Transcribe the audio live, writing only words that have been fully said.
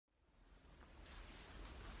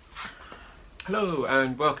Hello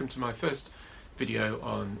and welcome to my first video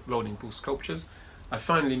on rolling ball sculptures. I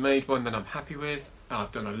finally made one that I'm happy with.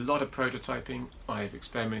 I've done a lot of prototyping. I've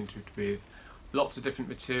experimented with lots of different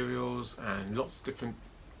materials and lots of different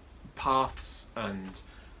paths and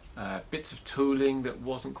bits of tooling that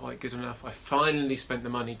wasn't quite good enough. I finally spent the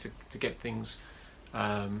money to get things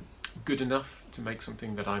good enough to make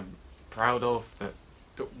something that I'm proud of, that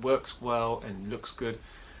works well and looks good.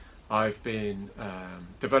 I've been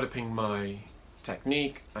developing my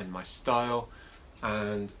technique and my style,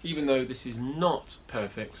 and even though this is not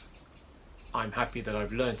perfect, I'm happy that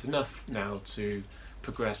I've learned enough now to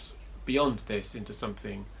progress beyond this into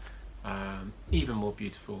something even more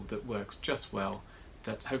beautiful that works just well,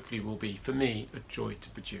 that hopefully will be, for me, a joy to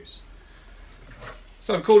produce.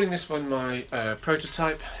 So I'm calling this one my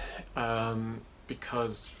prototype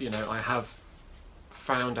because, you know, I have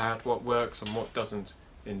found out what works and what doesn't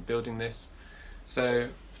in building this. So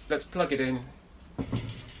let's plug it in,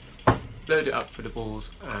 load it up for the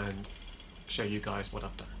balls and show you guys what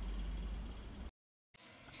I've done.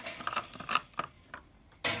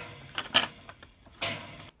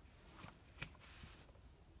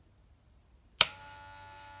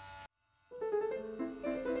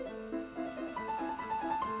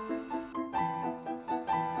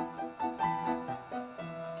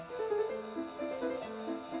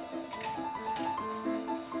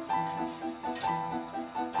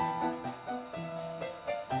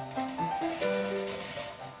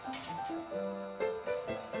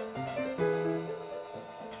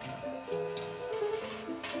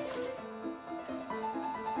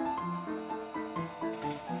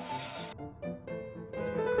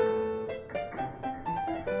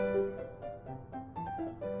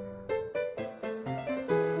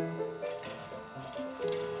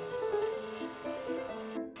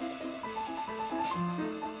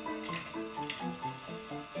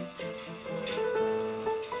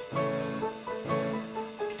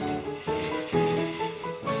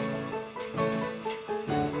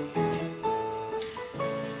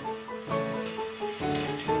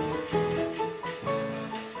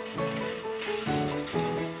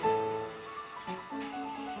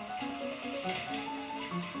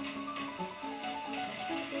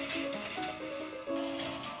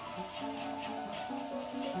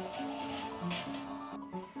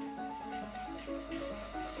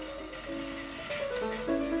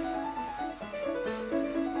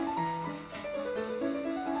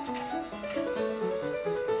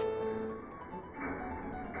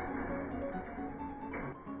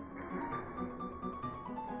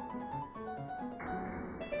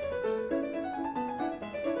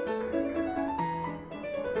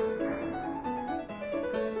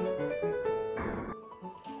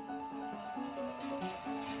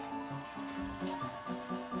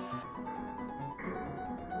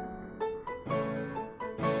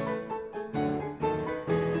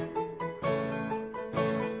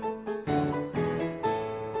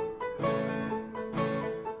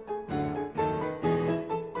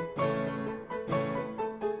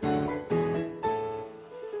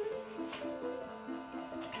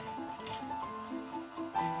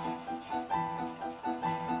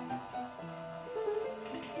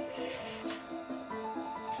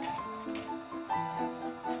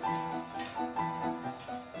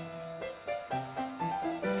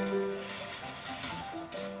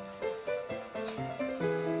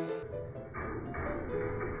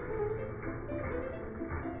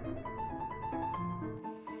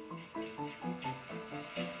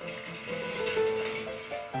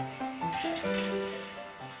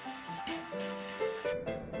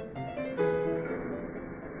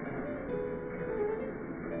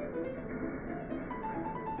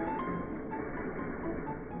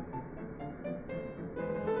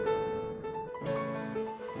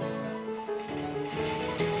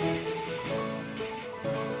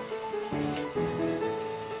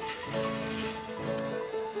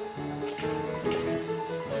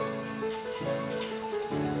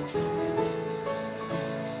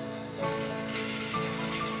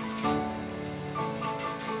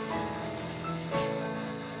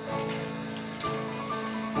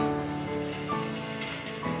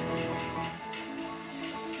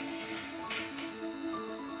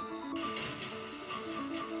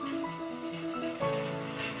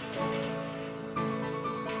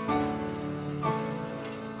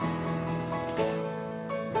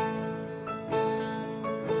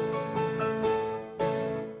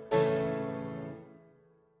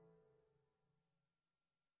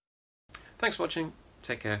 Thanks for watching,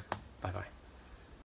 take care, bye bye.